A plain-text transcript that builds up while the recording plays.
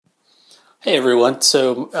Hey everyone, this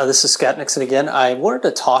is Scott Nixon again. I wanted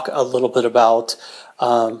to talk a little bit about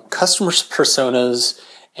customer personas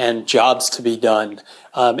and jobs to be done.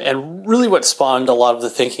 And really what spawned a lot of the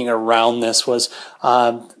thinking around this was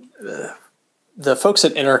the folks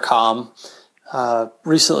at Intercom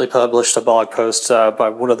recently published a blog post by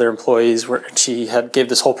one of their employees where she gave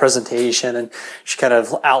this whole presentation, and she kind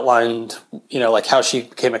of outlined, like how she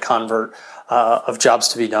became a convert of jobs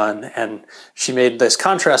to be done. And she made this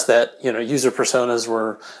contrast that, user personas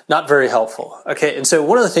were not very helpful. Okay. And so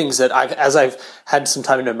one of the things that as I've had some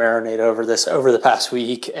time to marinate over this over the past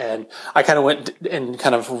week, and I kind of went and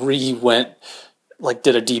kind of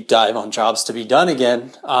did a deep dive on jobs to be done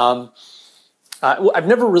again. I've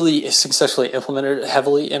never really successfully implemented it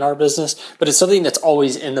heavily in our business, but it's something that's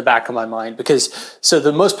always in the back of my mind so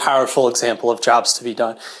the most powerful example of jobs to be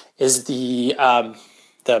done is the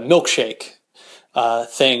milkshake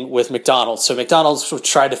thing with McDonald's. So McDonald's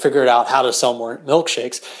tried to figure out how to sell more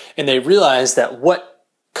milkshakes, and they realized that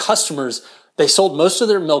they sold most of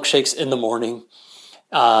their milkshakes in the morning,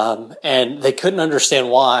 and they couldn't understand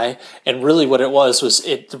why. And really what it was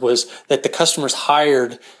that the customers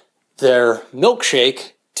hired their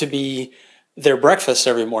milkshake to be their breakfast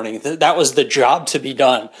every morning. That was the job to be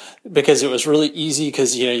done, because it was really easy,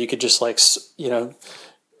 because you could just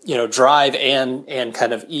drive and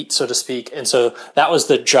kind of eat, so to speak. And so that was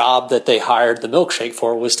the job that they hired the milkshake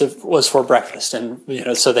for, was for breakfast.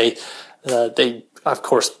 And, so they of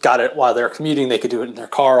course got it while they're commuting. They could do it in their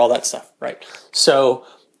car, all that stuff. Right. So,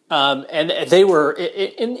 and they were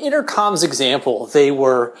in Intercom's example, they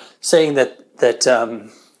were saying that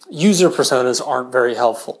user personas aren't very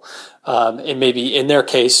helpful. And maybe in their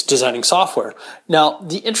case, designing software. Now,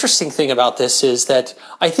 the interesting thing about this is that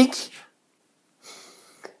I think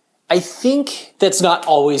that's not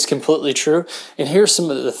always completely true. And here's some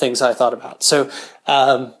of the things I thought about. So,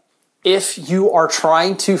 if you're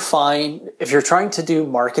trying to do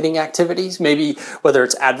marketing activities, maybe whether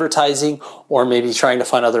it's advertising or maybe trying to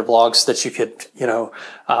find other blogs that you could,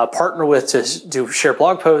 partner with to share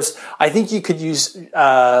blog posts, I think you could use,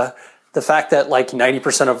 the fact that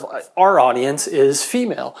 90% of our audience is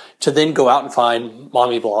female, to then go out and find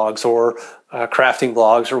mommy blogs or crafting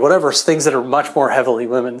blogs or whatever, things that are much more heavily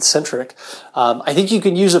women-centric. I think you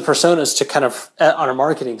can use the personas to kind of, on a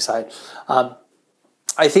marketing side.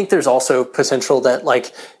 I think there's also potential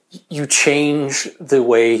that you change the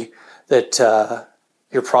way that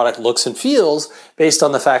your product looks and feels based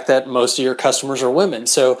on the fact that most of your customers are women.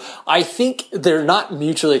 So I think they're not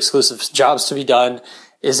mutually exclusive. Jobs to be done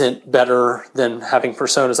isn't better than having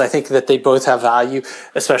personas. I think that they both have value,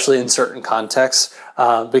 especially in certain contexts,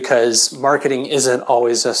 because marketing isn't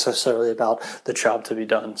always necessarily about the job to be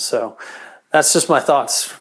done. So that's just my thoughts.